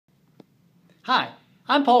Hi,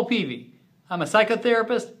 I'm Paul Peavy. I'm a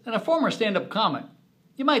psychotherapist and a former stand-up comic.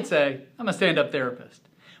 You might say I'm a stand-up therapist.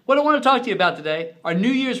 What I want to talk to you about today are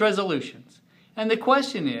New Year's resolutions. And the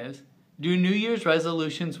question is, do New Year's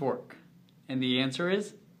resolutions work? And the answer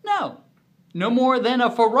is no. No more than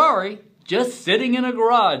a Ferrari just sitting in a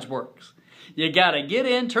garage works. You gotta get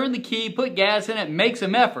in, turn the key, put gas in it, make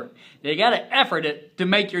some effort. You gotta effort it to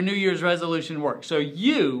make your New Year's resolution work. So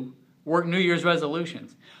you work New Year's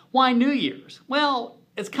resolutions. Why New Year's? Well,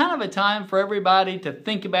 it's kind of a time for everybody to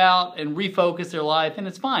think about and refocus their life, and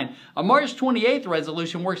it's fine. A March 28th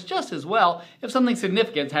resolution works just as well if something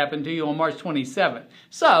significant happened to you on March 27th.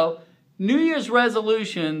 So, New Year's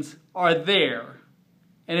resolutions are there,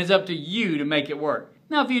 and it's up to you to make it work.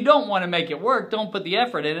 Now, if you don't want to make it work, don't put the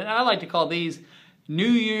effort in it. I like to call these New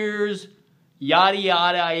Year's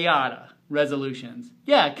Yadiadiah resolutions.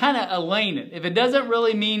 Yeah, kind of elane it. If it doesn't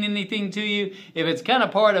really mean anything to you, if it's kind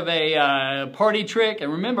of part of a party trick,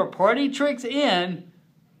 and remember, party tricks end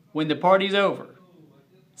when the party's over.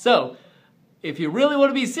 So, if you really want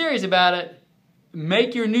to be serious about it,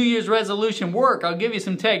 make your New Year's resolution work. I'll give you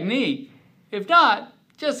some technique. If not,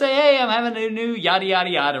 just say, hey, I'm having a new yada yada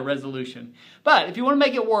yada resolution. But if you want to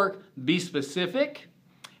make it work, be specific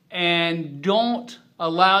and don't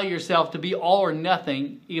allow yourself to be all or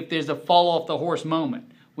nothing if there's a fall off the horse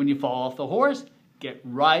moment. When you fall off the horse, get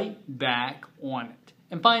right back on it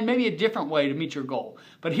and find maybe a different way to meet your goal.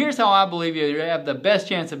 But here's how I believe you have the best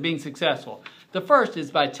chance of being successful. The first is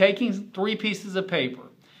by taking 3 pieces of paper.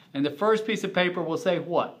 And the first piece of paper will say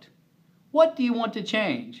what? What do you want to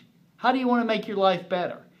change? How do you want to make your life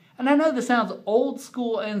better? And I know this sounds old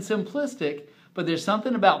school and simplistic, but there's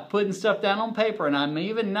something about putting stuff down on paper, and I'm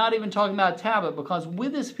not even talking about a tablet, because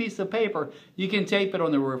with this piece of paper, you can tape it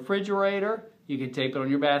on the refrigerator, you can tape it on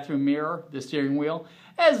your bathroom mirror, the steering wheel.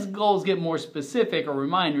 As goals get more specific or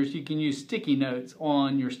reminders, you can use sticky notes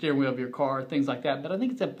on your steering wheel of your car, things like that. But I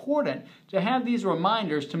think it's important to have these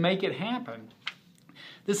reminders to make it happen.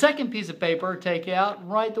 The second piece of paper, take out,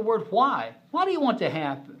 write the word why. Why do you want to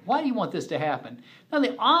happen? Why do you want this to happen? Now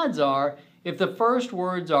the odds are, if the first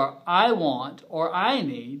words are I want or I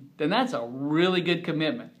need, then that's a really good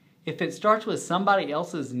commitment. If it starts with somebody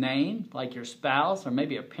else's name, like your spouse or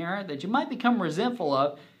maybe a parent that you might become resentful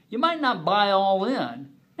of, you might not buy all in.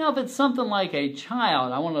 Now if it's something like a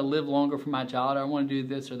child, I want to live longer for my child, or I want to do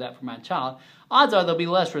this or that for my child, odds are there'll be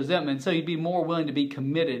less resentment, so you'd be more willing to be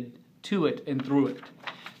committed to it and through it.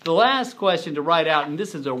 The last question to write out, and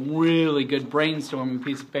this is a really good brainstorming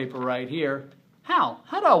piece of paper right here, how?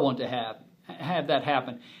 How do I want to have that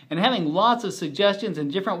happen? And having lots of suggestions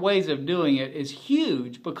and different ways of doing it is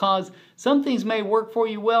huge, because some things may work for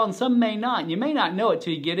you well and some may not. You may not know it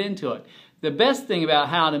till you get into it. The best thing about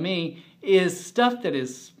how to me is stuff that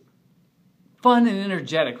is fun and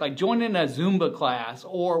energetic, like joining a Zumba class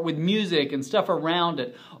or with music and stuff around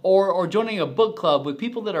it, or joining a book club with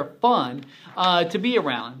people that are fun to be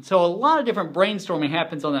around. So a lot of different brainstorming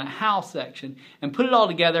happens on that how section, and put it all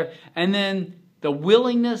together, and then the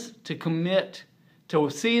willingness to commit to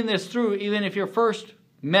seeing this through, even if your first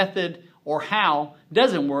method or how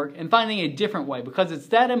doesn't work, and finding a different way, because it's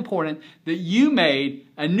that important that you made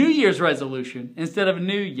a New Year's resolution instead of a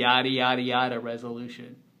new yada yada yada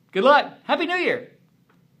resolution. Good luck. Happy New Year.